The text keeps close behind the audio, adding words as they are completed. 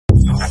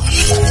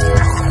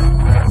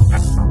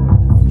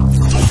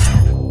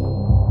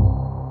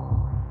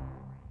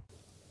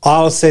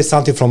I'll say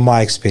something from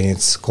my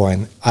experience,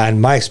 Cohen,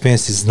 and my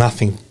experience is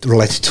nothing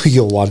related to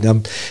your one.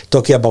 I'm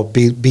talking about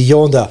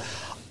beyond the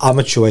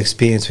amateur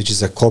experience, which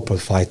is a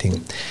corporate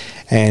fighting.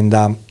 And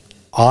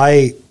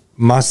I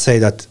must say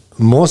that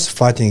most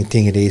frightening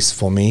thing it is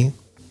for me,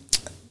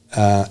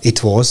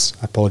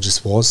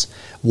 was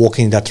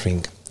walking that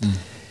ring.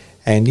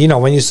 And,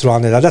 when you're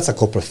surrounded, that's a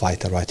corporate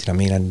fighter, right? You know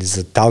what I mean? And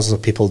there's thousands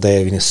of people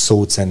there in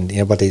suits and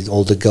everybody,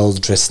 all the girls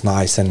dressed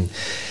nice and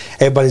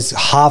everybody's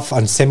half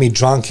and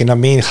semi-drunk, you know what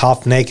I mean?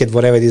 Half naked,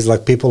 whatever it is,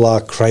 like people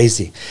are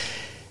crazy.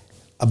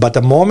 But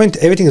the moment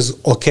everything is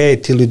okay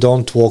till you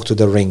don't walk to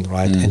the ring,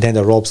 right? And then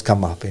the ropes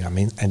come up, you know what I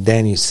mean? And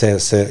then you say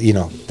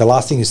the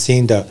last thing you see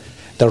in the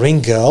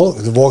ring girl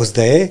walks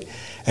there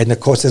and the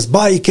coach says,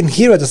 bye, you can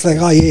hear it. It's like,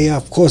 oh, yeah,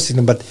 of course,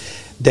 but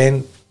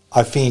then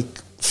I think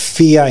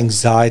fear,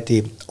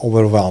 anxiety,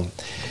 overwhelm.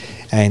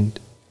 And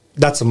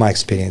that's my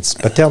experience.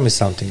 But tell me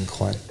something,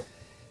 Juan.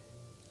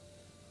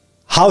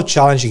 How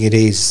challenging it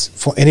is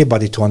for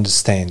anybody to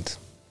understand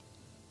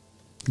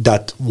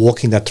that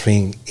walking that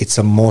ring, it's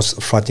a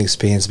most frightening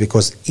experience,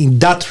 because in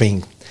that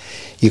ring,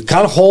 you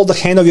can't hold the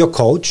hand of your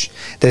coach.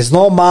 There's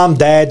no mom,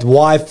 dad,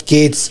 wife,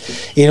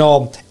 kids,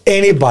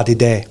 anybody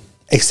there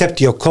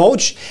except your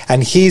coach,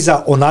 and he's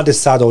on the other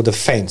side of the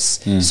fence.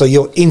 So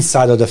you're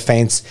inside of the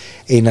fence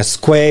in a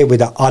square with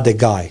the other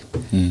guy.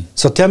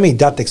 So tell me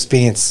that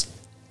experience.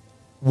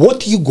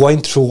 What are you going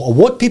through, or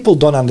what people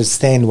don't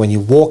understand when you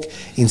walk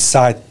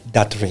inside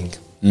that ring?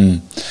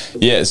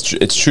 Yeah,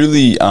 it's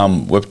truly,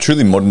 we're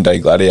truly modern day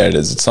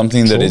gladiators. It's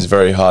something that is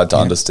very hard to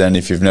understand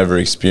if you've never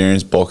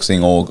experienced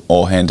boxing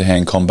or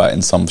hand-to-hand combat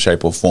in some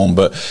shape or form.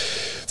 But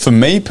for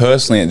me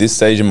personally, at this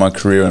stage in my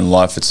career and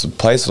life, it's the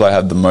place that I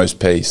have the most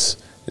peace.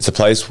 It's a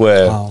place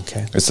where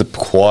it's a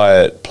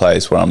quiet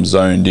place where I'm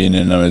zoned in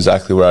and know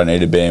exactly where I need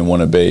to be and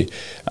want to be.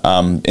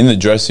 In the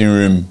dressing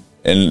room,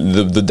 and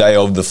the day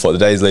of the fight, the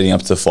days leading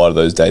up to the fight, are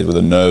those days where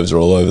the nerves are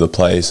all over the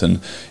place and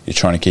you're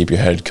trying to keep your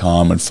head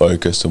calm and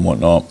focused and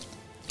whatnot.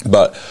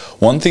 But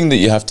one thing that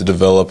you have to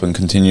develop and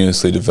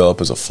continuously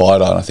develop as a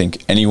fighter, and I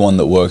think anyone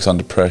that works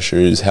under pressure,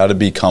 is how to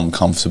become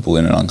comfortable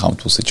in an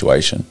uncomfortable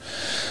situation.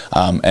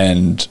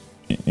 And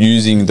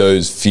using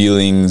those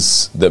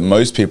feelings that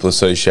most people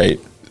associate,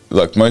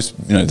 like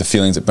the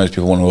feelings that most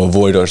people want to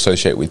avoid or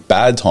associate with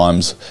bad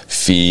times,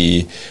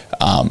 fear,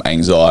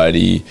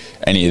 anxiety,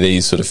 any of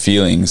these sort of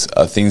feelings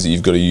are things that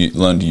you've got to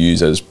learn to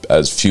use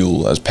as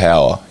fuel, as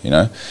power.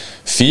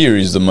 Fear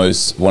is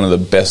one of the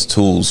best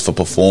tools for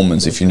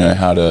performance if you know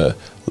how to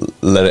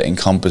let it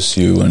encompass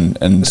you.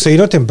 And so you're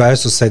not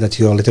embarrassed to say that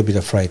you're a little bit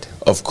afraid?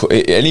 Of course,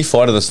 any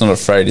fighter that's not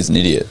afraid is an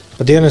idiot.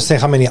 But do you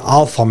understand how many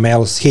alpha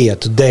males here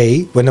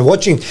today, when they're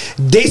watching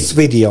this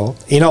video,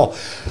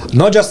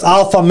 not just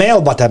alpha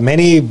male, but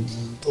many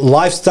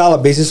lifestyle or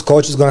business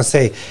coaches going to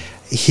say,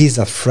 he's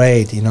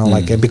afraid,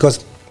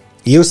 because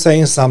you're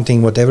saying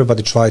something what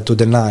everybody tried to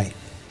deny,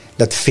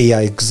 that fear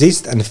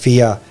exists and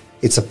fear,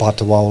 it's a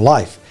part of our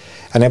life.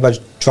 And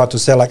everybody tried to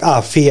say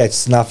fear,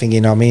 it's nothing,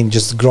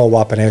 just grow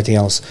up and everything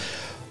else.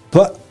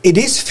 But it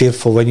is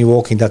fearful when you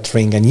walk in that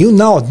ring. And you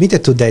now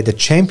admitted today, the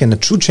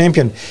true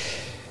champion,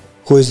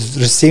 who is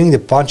receiving the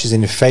punches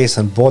in the face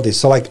and body.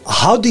 So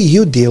how do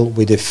you deal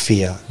with the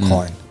fear,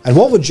 Coin? And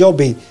what would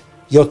be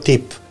your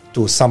tip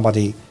to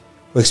somebody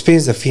who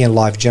experiences the fear in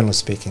life, generally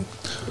speaking?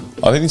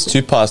 I think there's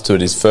two parts to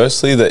it. Is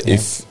firstly that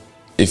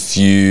if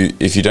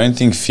you don't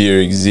think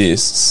fear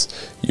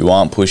exists, you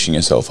aren't pushing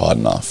yourself hard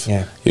enough.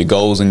 Your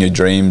goals and your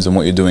dreams and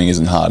what you're doing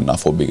isn't hard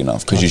enough or big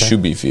enough, because you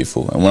should be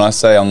fearful. And when I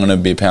say I'm going to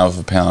be pound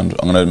for pound,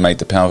 I'm going to make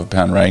the pound for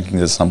pound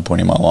rankings at some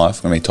point in my life,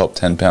 I'm going to be top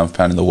 10 pound for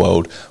pound in the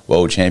world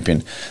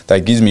champion,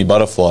 that gives me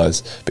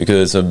butterflies,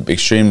 because it's an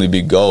extremely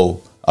big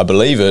goal. I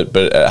believe it,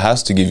 but it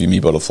has to give me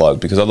butterflies,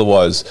 because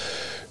otherwise,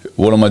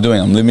 what am I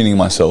doing? I'm limiting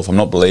myself. I'm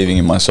not believing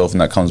in myself,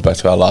 and that comes back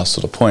to our last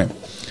sort of point.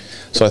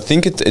 So I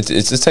think it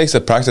just takes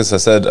a practice, I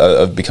said,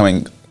 of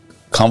becoming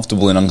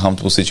comfortable in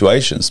uncomfortable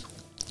situations.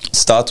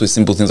 Starts with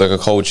simple things like a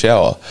cold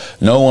shower.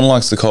 No one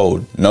likes the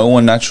cold. No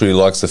one naturally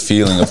likes the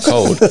feeling of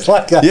cold.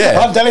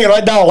 I'm telling you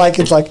right now,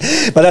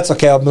 but that's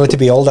okay. I'm going to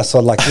be older, so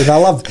I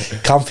love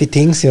comfy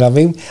things. You know what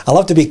I mean? I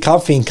love to be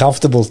comfy in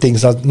comfortable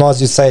things.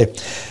 As you say,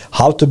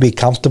 how to be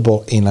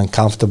comfortable in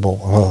uncomfortable.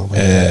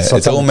 So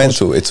it's all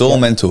mental. It's all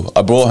mental.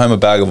 I brought home a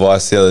bag of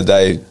ice the other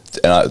day.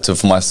 And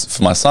for my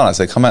son, I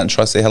said, come out and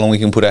try to see how long we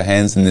can put our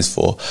hands in this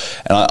for.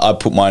 And I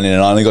put mine in,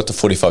 and I only got to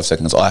 45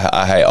 seconds.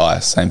 I hate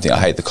ice, same thing. I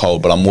hate the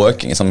cold, but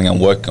it's something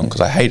I'm working on,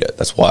 because I hate it.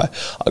 That's why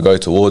I go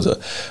towards it.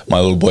 My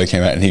little boy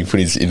came out and he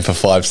put his in for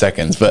 5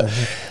 seconds, but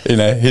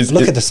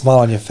look at the smile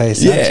on your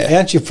face. Yeah.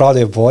 Aren't you proud of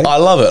your boy? I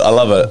love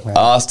it. Wow.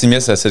 I asked him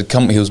yesterday, I said,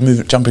 come, he was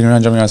jumping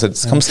around. I said,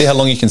 come see how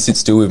long you can sit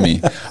still with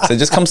me. I said,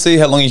 just come see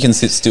how long you can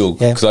sit still,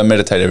 because I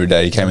meditate every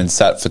day. He came and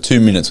sat for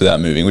 2 minutes without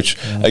moving, which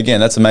again,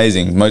 that's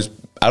amazing. Most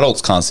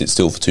adults can't sit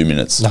still for 2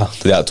 minutes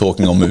without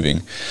talking or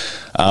moving.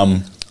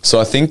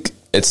 So I think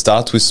it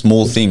starts with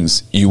small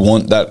things. You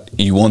want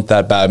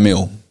that bad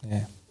meal.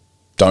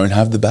 don't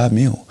have the bad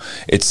meal.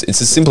 It's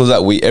as simple as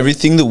that.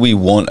 Everything that we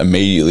want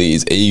immediately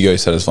is ego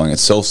satisfying.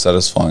 It's self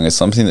satisfying. It's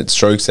something that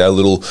strokes our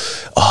little,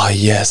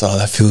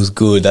 that feels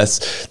good. That's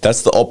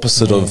the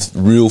opposite of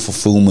real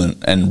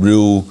fulfillment and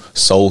real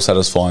soul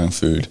satisfying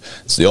food.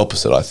 It's the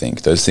opposite, I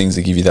think. Those things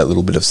that give you that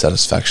little bit of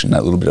satisfaction,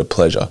 that little bit of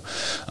pleasure.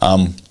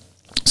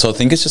 So I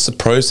think it's just a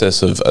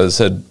process of, as I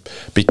said,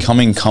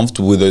 becoming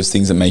comfortable with those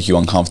things that make you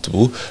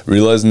uncomfortable,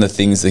 realizing the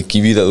things that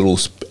give you that little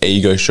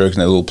ego stroke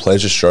and that little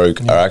pleasure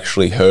stroke are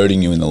actually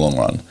hurting you in the long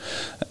run.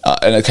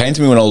 And it came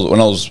to me when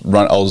I was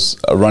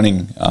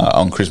running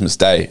on Christmas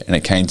Day, and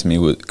it came to me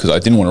because I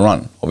didn't want to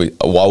run.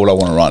 Why would I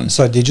want to run?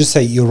 So did you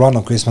say you run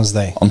on Christmas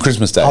Day? On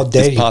Christmas Day. How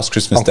dare this you? past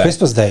Christmas Day. On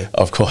Christmas Day.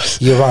 Of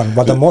course. You run.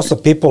 But the most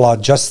of people are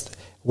just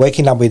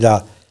waking up with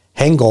a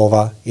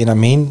hangover, you know what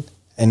I mean?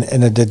 And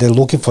they're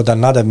looking for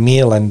another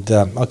meal and,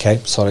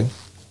 sorry.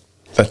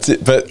 That's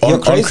it. But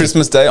on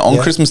Christmas Day,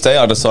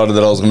 I decided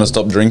that I was going to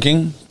stop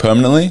drinking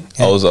permanently.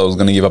 Yeah. I was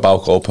going to give up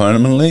alcohol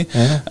permanently,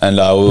 and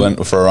I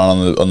went for a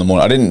run on the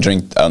morning. I didn't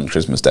drink on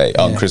Christmas Day,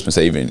 on Christmas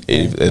Eve.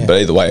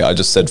 But either way, I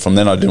just said from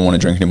then I didn't want to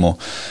drink anymore.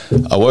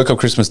 I woke up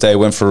Christmas Day,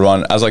 went for a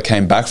run. As I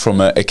came back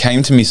from it, it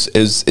came to me.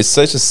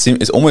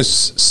 It's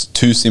almost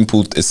too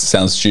simple. It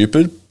sounds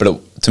stupid,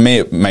 but to me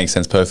it makes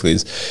sense perfectly.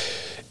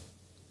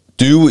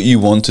 Do what you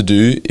want to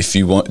do if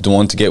you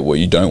want to get what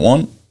you don't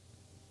want.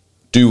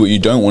 Do what you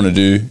don't want to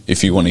do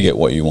if you want to get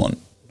what you want.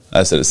 As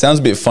I said, it sounds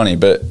a bit funny,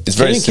 but it's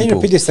very simple. Can you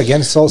repeat this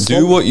again?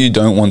 Do what you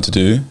don't want to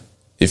do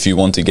if you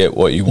want to get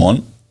what you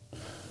want.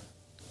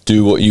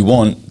 Do what you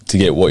want to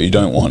get what you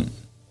don't want.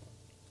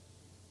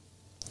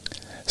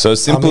 So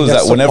as simple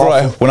as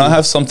that. When I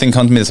have something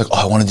come to me, it's like,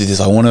 I want to do this.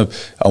 I want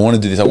to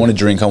do this. I want to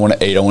drink. I want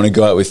to eat. I want to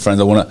go out with friends.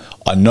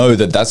 I know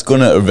that that's going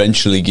to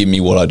eventually give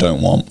me what I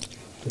don't want.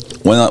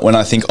 When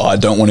I think, I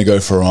don't want to go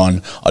for a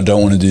run, I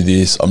don't want to do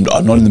this, I'm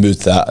not in the mood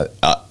for that,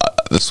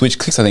 the switch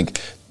clicks. I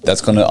think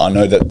I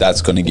know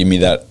that's going to give me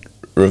that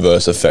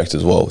reverse effect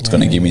as well. It's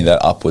going to give me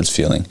that upwards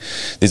feeling.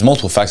 There's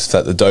multiple factors to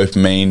that, the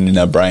dopamine in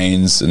our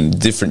brains and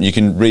different, you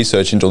can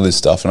research into all this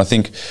stuff. And I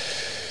think,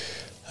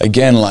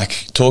 again,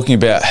 like talking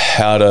about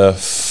how to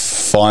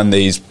find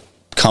these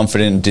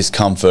comfort and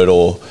discomfort,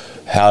 or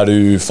how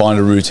to find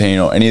a routine,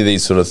 or any of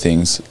these sort of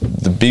things,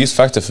 the biggest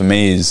factor for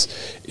me is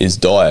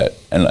diet.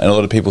 And a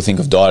lot of people think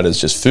of diet as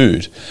just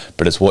food,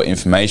 but it's what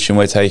information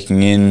we're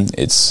taking in,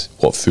 it's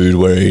what food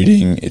we're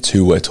eating, it's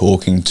who we're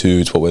talking to,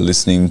 it's what we're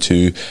listening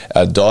to.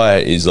 Our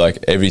diet is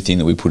like everything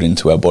that we put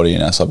into our body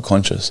and our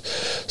subconscious.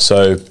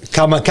 So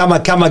come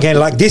again.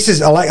 Like this is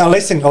like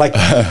listen. Like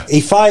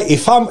if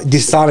I'm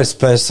dishonest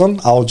person,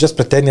 I'll just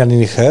pretend I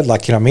didn't heard.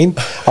 Like, you know what I mean.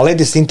 I'll let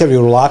this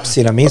interview lapse.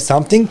 You know what I mean.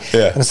 Something.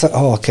 Yeah. And I say,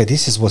 oh, okay,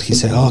 this is what he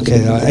said.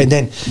 Okay, and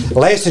then,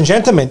 ladies and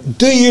gentlemen,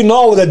 do you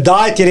know what the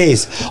diet it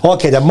is?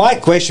 Okay, my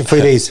question for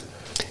you is,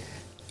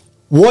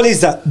 what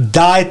is the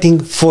dieting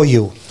for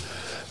you?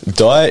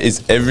 Diet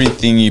is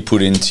everything you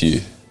put into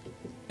you.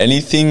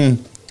 Anything,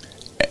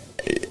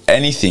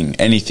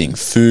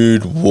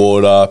 food,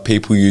 water,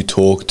 people you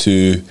talk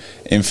to,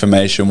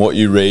 information, what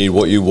you read,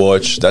 what you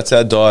watch, that's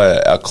our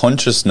diet. Our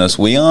consciousness,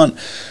 we are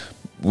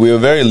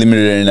very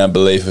limited in our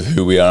belief of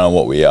who we are and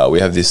what we are.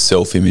 We have this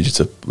self-image,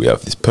 we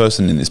have this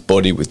person in this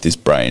body with this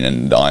brain,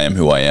 and I am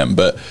who I am,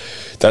 but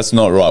that's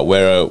not right.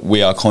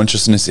 We are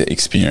consciousness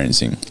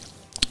experiencing.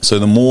 So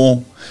the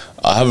more,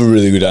 I have a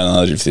really good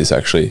analogy for this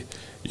actually.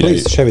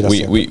 Please share with us.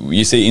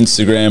 You see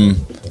Instagram,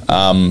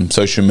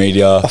 social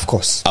media, of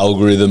course,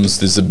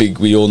 algorithms.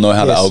 We all know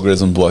how the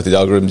algorithms work. The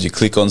algorithms, you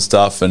click on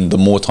stuff, and the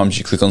more times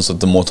you click on stuff,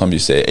 the more times you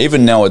see it.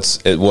 Even now,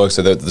 it works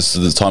so that this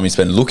is the time you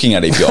spend looking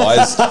at it. If your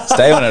eyes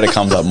stay on it, it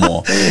comes up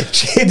more.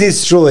 It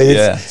is true.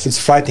 It's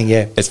frightening.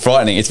 Yeah, it's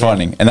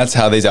frightening, and that's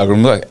how these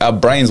algorithms work. Our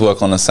brains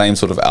work on the same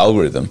sort of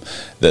algorithm.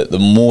 That the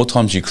more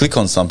times you click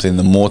on something,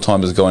 the more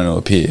time it's going to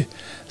appear.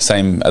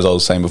 Same as I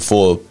was saying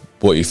before.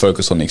 What you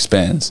focus on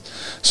expands.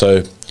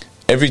 So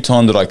every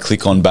time that I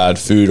click on bad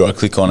food, or I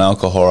click on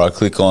alcohol, or I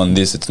click on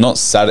this, it's not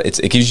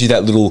it gives you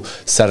that little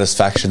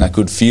satisfaction, that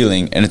good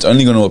feeling, and it's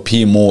only going to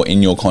appear more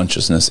in your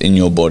consciousness, in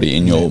your body,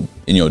 in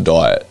your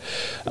diet.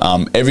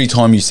 Every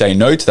time you say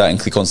no to that and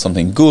click on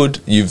something good,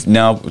 you've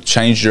now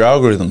changed your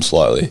algorithm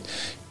slightly.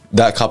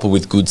 That coupled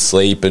with good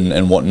sleep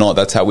and whatnot,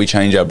 that's how we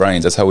change our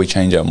brains, that's how we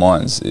change our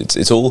minds.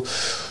 It's all...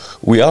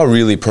 We are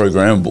really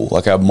programmable.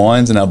 Like our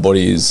minds and our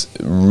body is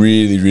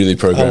really, really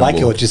programmable. I like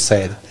what you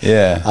said.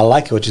 Yeah. I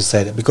like what you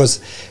said, because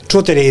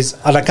truth it is,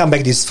 and I come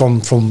back this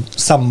from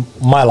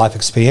my life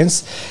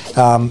experience.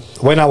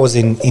 When I was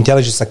in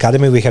Intelligence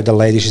Academy, we have the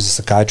lady, she's a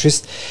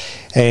psychiatrist,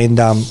 and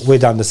we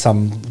done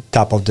some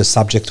type of the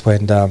subject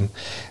when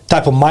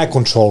type of mind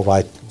control,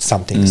 right?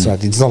 Something. So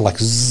it's not like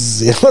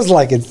zzz, it was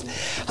like it's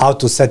how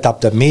to set up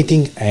the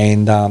meeting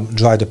and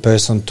drive the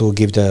person to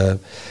give the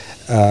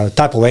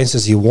type of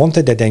answers you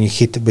wanted, and then you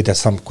hit with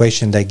some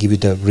question, they give you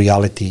the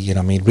reality, you know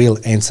what I mean, real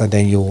answer,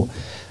 then you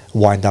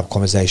wind up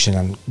conversation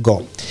and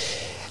go.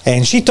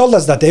 And she told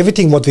us that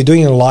everything what we're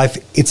doing in life,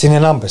 it's in the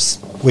numbers,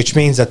 which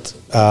means that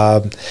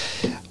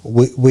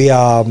we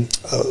are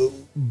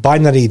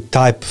binary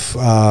type,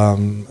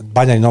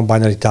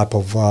 non-binary type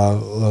of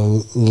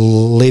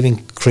living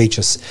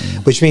creatures,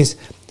 which means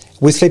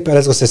we sleep,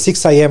 let's go say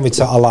 6 a.m. it's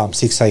an alarm,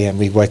 6 a.m.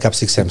 we wake up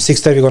 6 a.m.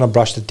 6:30 we're going to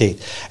brush the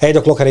teeth. 8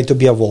 o'clock I need to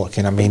be at work,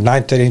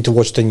 9:30 I need to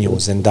watch the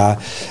news, and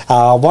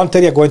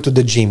 1:30 I go into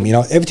the gym.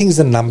 Everything is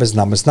the numbers.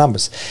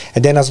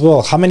 And then as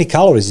well, how many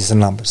calories is the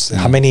numbers?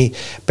 How many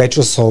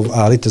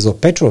liters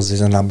of petrol is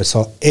the numbers?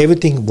 So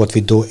everything what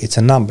we do, it's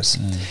a numbers.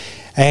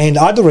 And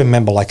I don't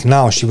remember, like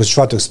now, she was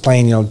trying to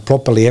explain,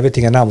 properly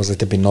everything, and I was a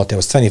little bit naughty. I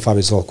was 25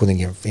 years old, couldn't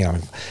give,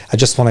 I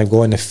just want to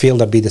go in the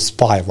field and be the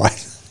spy,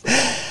 right?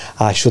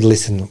 I should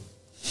listen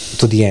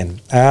to the end.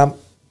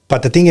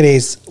 But the thing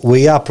is,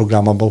 we are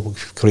programmable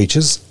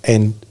creatures,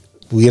 and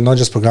we are not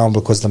just programmable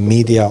because the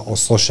media or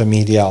social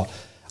media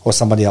or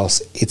somebody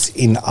else. It's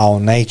in our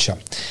nature.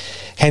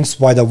 Hence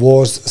why the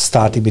wars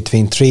started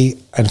between 3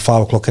 and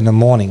 5 o'clock in the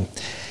morning,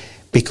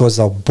 because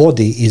our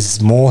body is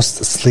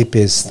most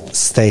sleepiest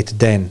state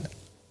then.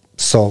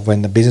 So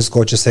when the business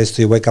coach says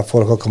to you, wake up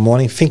 4 o'clock in the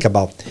morning, think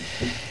about it.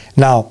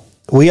 Now,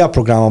 we are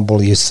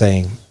programmable, you're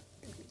saying.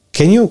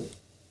 Can you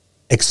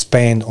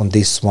expand on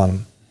this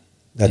one,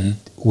 that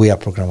we are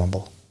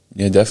programmable?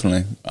 Yeah,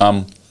 definitely.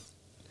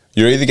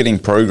 You're either getting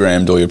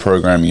programmed or you're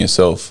programming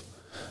yourself.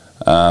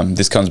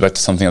 This comes back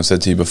to something I've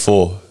said to you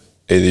before.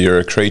 Either you're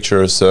a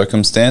creature of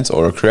circumstance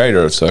or a creator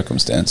of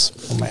circumstance.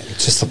 Oh, man,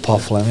 it's just so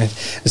powerful.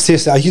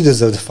 Seriously, you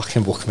deserve the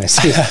fucking book, man.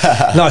 Seriously.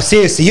 No,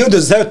 seriously, you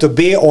deserve to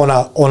be on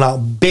a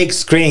big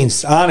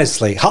screens,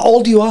 honestly. How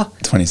old you are?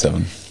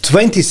 27.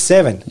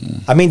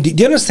 27. I mean, do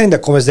you understand the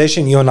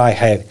conversation you and I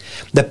had?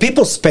 The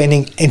people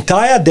spending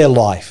entire their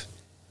life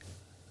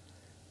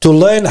to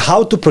learn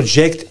how to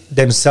project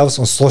themselves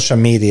on social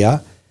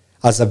media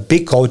as a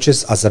big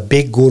coaches, as a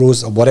big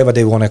gurus, or whatever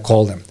they want to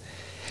call them.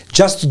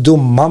 Just to do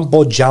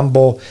mumbo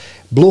jumbo,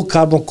 blue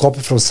carbon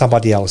copy from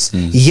somebody else.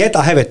 Yet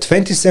I have a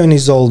 27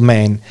 years old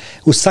man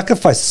who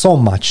sacrificed so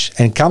much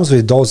and comes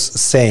with those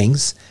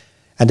sayings,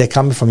 and they're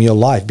coming from your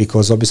life,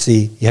 because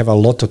obviously you have a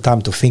lot of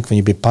time to think when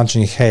you be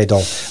punching your head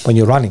or when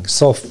you're running.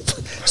 So,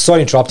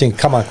 sorry interrupting.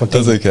 Come on,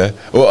 continue. That's okay.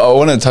 Well, I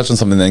want to touch on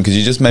something then, because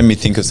you just made me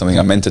think of something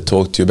I meant to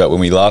talk to you about when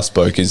we last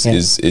spoke.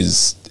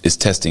 Is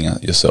testing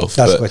yourself.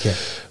 That's what. Yeah.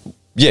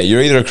 Yeah,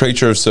 you're either a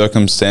creature of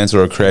circumstance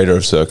or a creator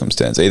of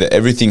circumstance. Either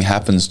everything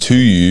happens to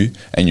you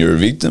and you're a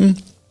victim,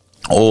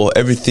 or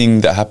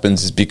everything that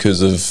happens is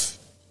because of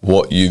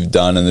what you've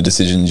done and the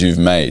decisions you've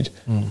made,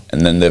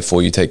 and then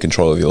therefore you take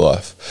control of your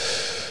life.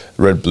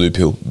 Red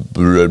pill,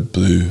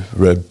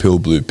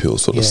 blue pill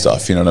sort of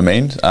stuff, you know what I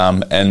mean?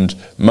 And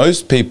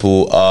most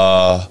people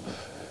are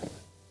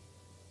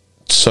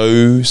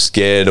so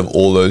scared of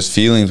all those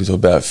feelings. We talk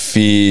about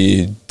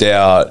fear,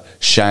 doubt,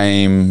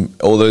 shame,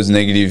 all those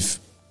negative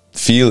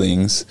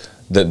feelings,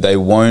 that they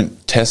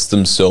won't test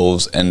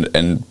themselves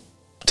and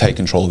take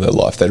control of their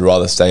life. They'd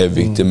rather stay a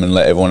victim and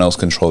let everyone else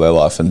control their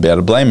life and be able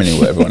to blame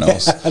everyone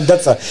else.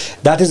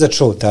 That is the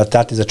truth.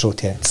 That is the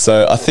truth, yeah.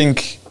 So I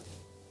think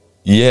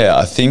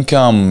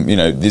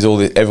there's all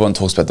this, everyone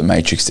talks about the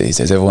Matrix these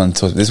days. Everyone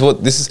talks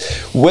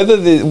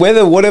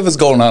whether whatever's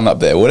going on up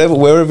there,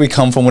 wherever we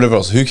come from, whatever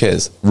else, who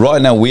cares?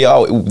 Right now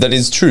that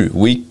is true.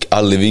 We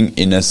are living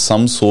in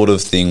some sort of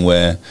thing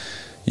where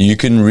you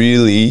can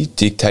really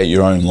dictate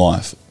your own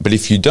life. But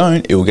if you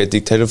don't, it will get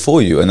dictated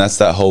for you. And that's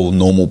that whole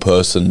normal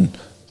person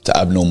to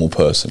abnormal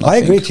person. I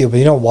agree with you, but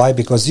you know why?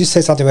 Because you say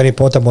something very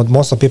important, but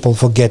most of people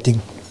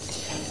forgetting.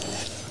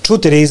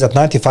 Truth it is that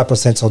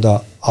 95%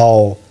 of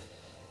our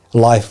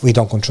life we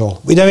don't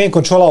control. We don't even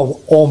control our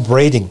own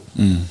breathing,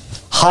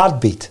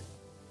 heartbeat.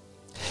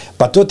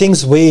 But two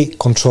things we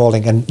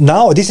controlling. And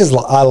now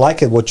I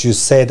like it what you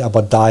said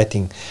about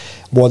dieting.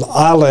 What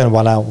I learned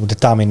when I was the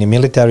time in the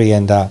military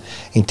and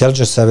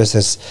intelligence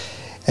services,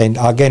 and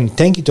again,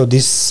 thank you to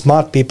these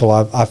smart people.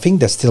 I think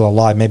they're still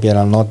alive, maybe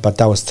they're not, but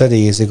that was 30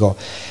 years ago.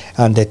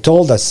 And they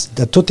told us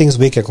the two things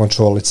we can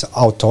control, it's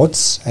our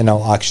thoughts and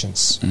our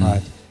actions,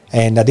 right?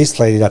 And this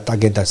lady, that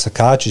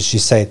psychiatrist, she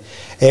said,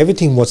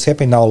 everything what's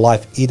happening in our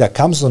life either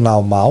comes on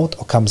our mouth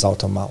or comes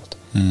out of our mouth.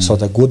 So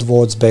the good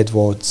words, bad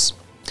words.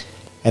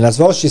 And as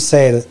well, she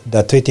said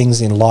the three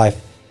things in life,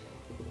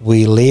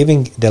 they're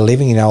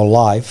living in our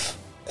life,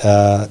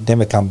 then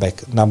we come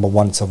back. Number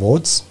one, it's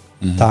words,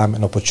 time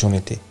and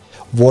opportunity.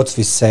 Words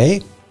we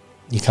say,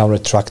 you can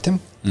retract them.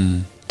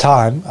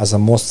 Time as the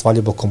most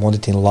valuable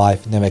commodity in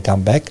life, then we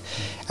come back,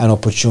 and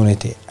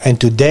opportunity. And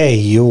today,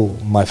 you,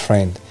 my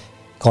friend,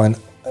 Colin,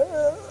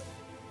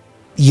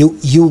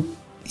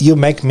 you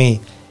make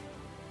me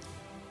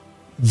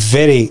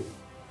very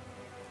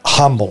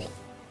humble,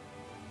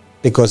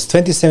 because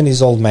 27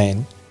 years old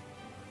man,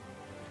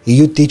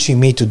 you teaching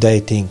me today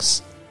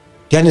things.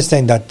 Do you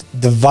understand that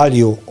the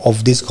value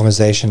of this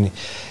conversation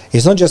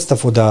is not just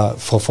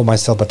for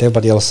myself, but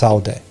everybody else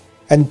out there?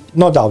 And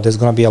no doubt there's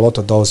going to be a lot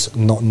of those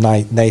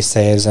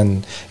naysayers,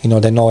 and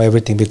they know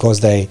everything because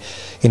they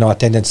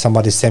attended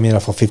somebody's seminar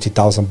for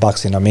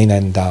 $50,000,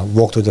 and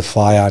walked through the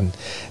fire and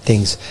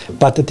things.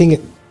 But the thing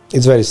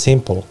is very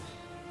simple.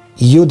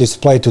 You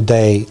display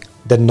today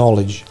the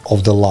knowledge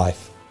of the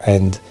life,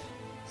 and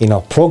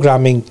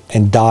programming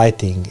and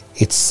dieting,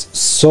 it's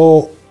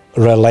so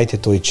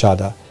related to each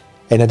other.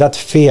 And that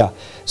fear.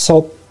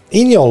 So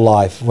in your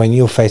life, when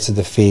you face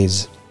the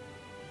fears,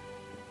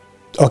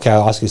 okay,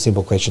 I'll ask you a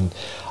simple question.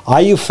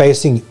 Are you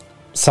facing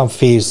some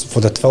fears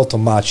for the 12th of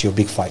March, your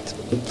big fight?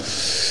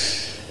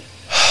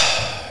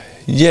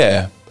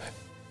 Yeah.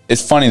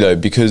 It's funny though,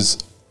 because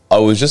I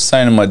was just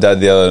saying to my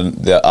dad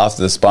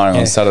after the sparring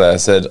on Saturday, I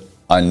said,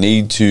 I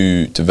need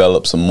to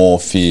develop some more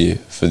fear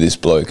for this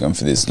bloke and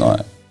for this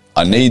night.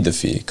 I need the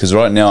fear, because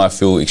right now I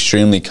feel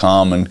extremely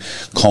calm and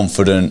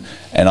confident,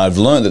 and I've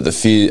learned that the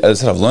fear, as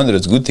I said, I've learned that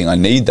it's a good thing. I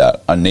need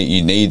that.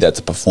 You need that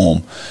to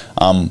perform.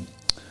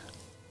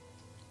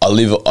 I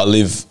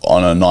live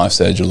on a knife's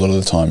edge a lot of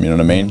the time, you know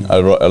what I mean? I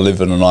live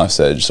on a knife's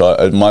edge.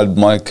 So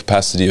my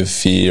capacity of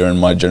fear and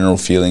my general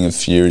feeling of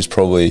fear is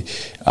probably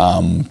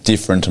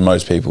different to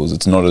most people's.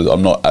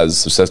 I'm not as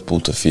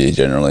susceptible to fear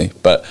generally,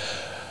 but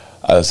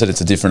as I said,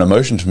 it's a different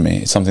emotion to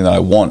me. It's something that I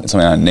want. It's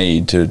something I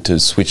need to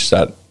switch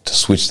that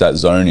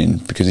zone in.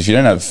 Because if you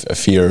don't have a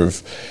fear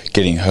of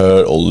getting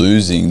hurt or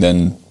losing,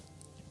 then,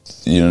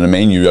 you know what I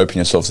mean? You open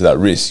yourself to that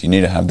risk. You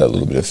need to have that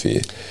little bit of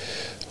fear.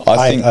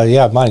 I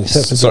think. Mine.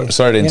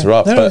 Sorry to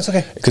interrupt, no, but it's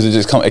okay. Because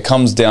it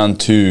comes down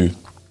to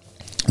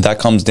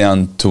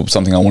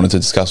something I wanted to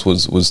discuss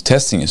was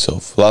testing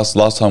yourself.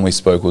 Last time we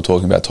spoke, we were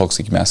talking about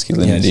toxic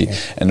masculinity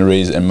and the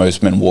reason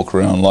most men walk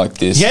around like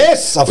this.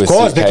 Yes, of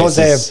course, because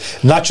they're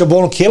natural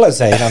born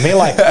killers. You know what I mean?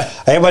 Like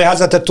everybody has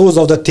the tattoos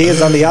of the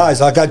tears on the eyes.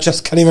 Like I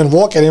just can't even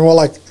walk anymore.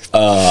 Like.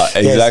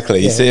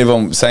 Exactly. You see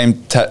everyone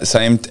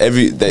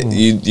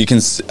you can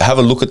have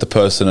a look at the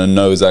person and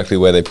know exactly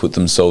where they put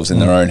themselves in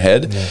their own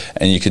head,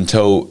 and you can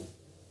tell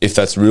if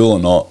that's real or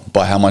not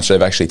by how much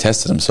they've actually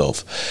tested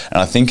themselves.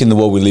 And I think in the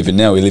world we live in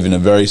now, we live in a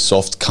very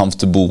soft,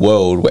 comfortable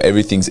world where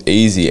everything's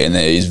easy and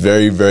there is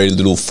very, very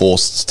little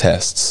forced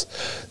tests.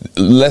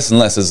 Less and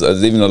less, as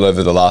even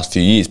over the last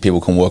few years,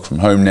 people can work from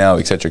home now,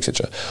 etc.,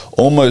 etc.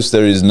 Almost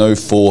there is no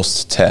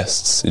forced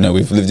tests. You know,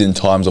 we've lived in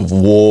times of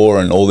war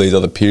and all these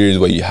other periods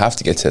where you have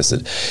to get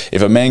tested.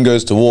 If a man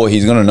goes to war,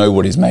 he's going to know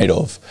what he's made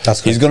of.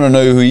 He's going to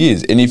know who he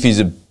is. And if he's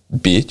a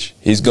bitch,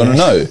 he's going to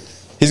know.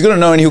 He's going to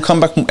know, and he'll come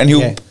back and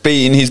he'll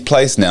be in his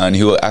place now, and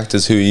he'll act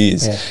as who he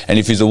is. And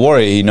if he's a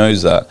warrior, he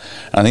knows that.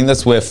 And I think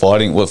that's where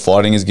what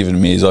fighting has given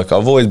me is, like,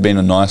 I've always been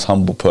a nice,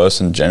 humble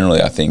person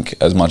generally, I think,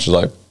 as much as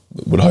I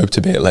would hope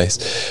to be at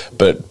least.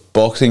 But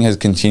boxing has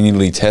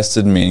continually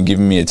tested me and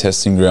given me a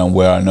testing ground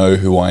where I know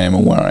who I am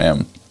and where I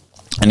am.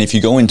 And if you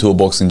go into a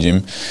boxing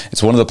gym,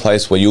 it's one of the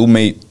places where you'll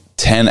meet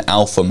 10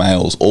 alpha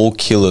males, all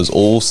killers,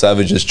 all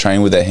savages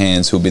trained with their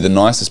hands, who'll be the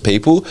nicest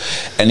people.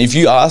 And if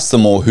you ask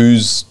them all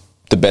who's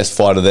the best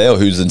fighter there, or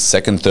who's in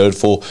second, third,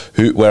 fourth,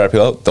 where are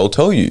people, they'll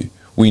tell you.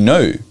 We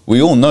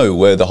all know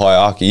where the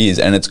hierarchy is,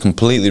 and it's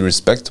completely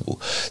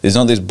respectable. There's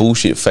not this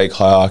bullshit fake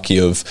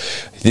hierarchy of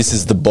this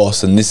is the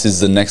boss and this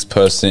is the next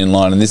person in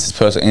line and this is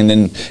person, and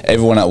then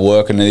everyone at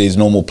work and these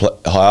normal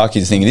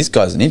hierarchies thinking this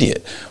guy's an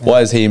idiot.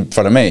 Why is he in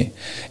front of me?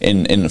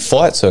 In a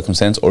fight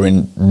circumstance or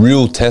in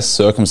real test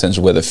circumstances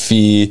where the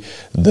fear,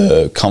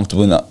 the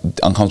comfortable and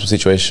uncomfortable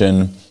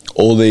situation,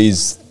 all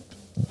these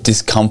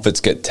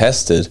discomforts get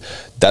tested,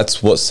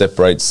 that's what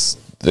separates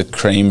the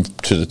cream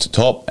to the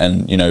top,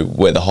 and you know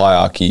where the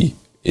hierarchy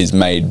is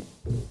made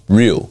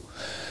real,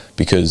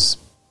 because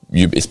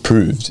it's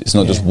proved. It's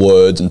not just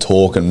words and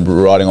talk and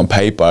writing on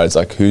paper. It's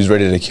like, who's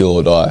ready to kill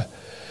or die?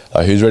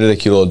 Like, who's ready to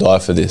kill or die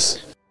for this?